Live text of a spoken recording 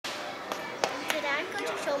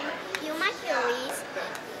show you my Heelys.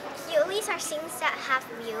 Heelys are things that have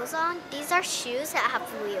wheels on. These are shoes that have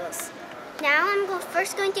wheels. Now I'm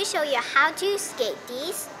first going to show you how to skate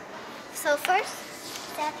these. So first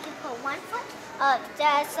step, you put one foot up.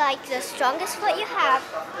 That's like the strongest foot you have.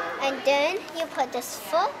 And then you put this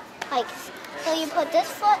foot, so you put this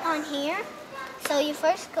foot on here. So you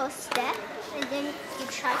first go step, and then you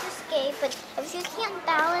try to skate, but if you can't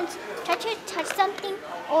balance, try to touch something,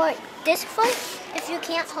 or this foot, if you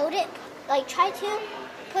can't hold it, try to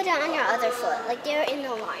put it on your other foot, like they're in the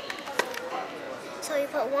line. So you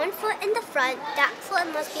put one foot in the front, that foot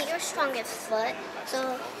must be your strongest foot.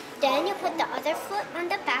 So then you put the other foot on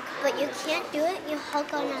the back, but you can't do it, you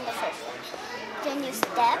hook on the first foot. Then you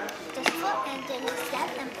step this foot, and then you step,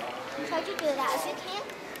 and try to do that. If you can't,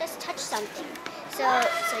 just touch something. So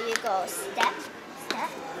you go step, step.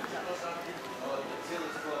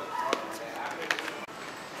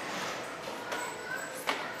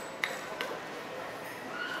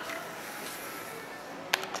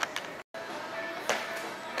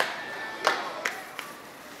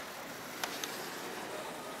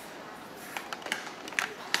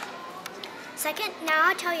 Second, now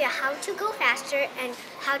I'll tell you how to go faster and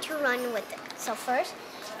how to run with it. So first,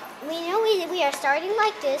 we know we are starting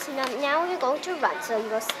like this, and now we're going to run. So you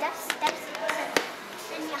go step, step, step,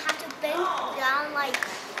 and you have to bend down like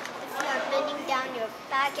if you are bending down your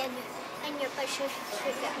back and your push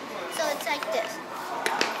straight down. So it's like this.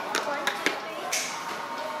 1, 2,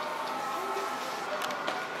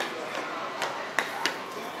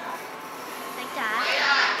 3. Like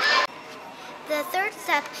that. The third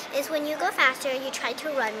step is when you go faster, you try to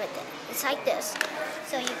run with it. It's like this.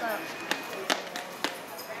 So you go.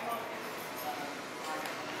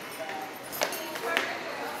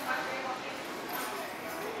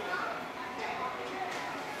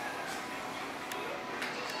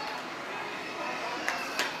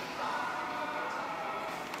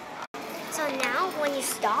 So now when you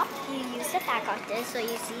stop, you use the back of this. So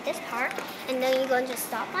you see this part, and then you're going to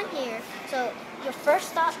stop on here. So your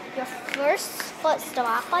first foot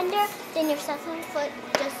stop on there, then your second foot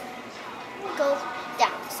just goes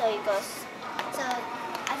down. So it goes. So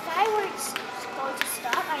if I were going to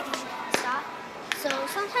stop, I didn't stop. So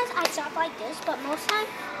sometimes I stop like this, but most times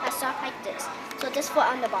I stop like this. So this foot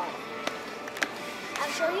on the bottom. I'll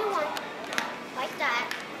show you one like that,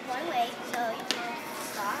 one way. So you can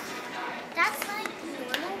stop. That's like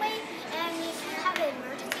the normal way, and if you have an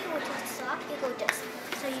emergency or to stop, you go this.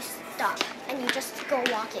 So you stop, and you just go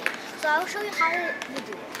walking. So I'll show you how you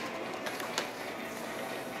do it.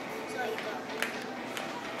 So you go.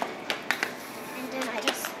 And then I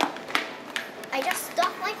just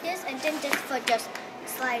stop like this, and then this foot just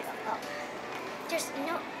slide up. Just,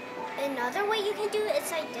 another way you can do it,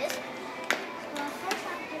 it's like this. Well, first I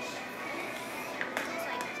push.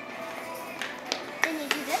 Then you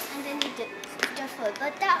do this, and then you do the foot.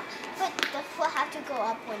 But the foot have to go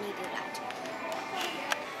up when you do that.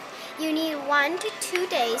 You need 1 to 2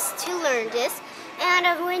 days to learn this. And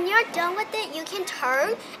when you're done with it, you can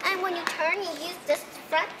turn. And when you turn, you use this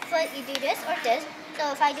front foot. You do this or this.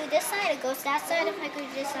 So if I do this side, it goes that side. If I do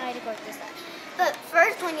this side, it goes this side. But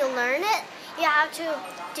first, when you learn it, you have to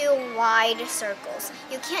do wide circles.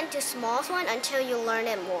 You can't do small one until you learn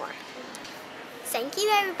it more. Thank you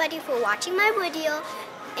everybody for watching my video,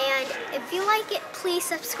 and if you like it, please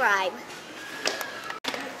subscribe.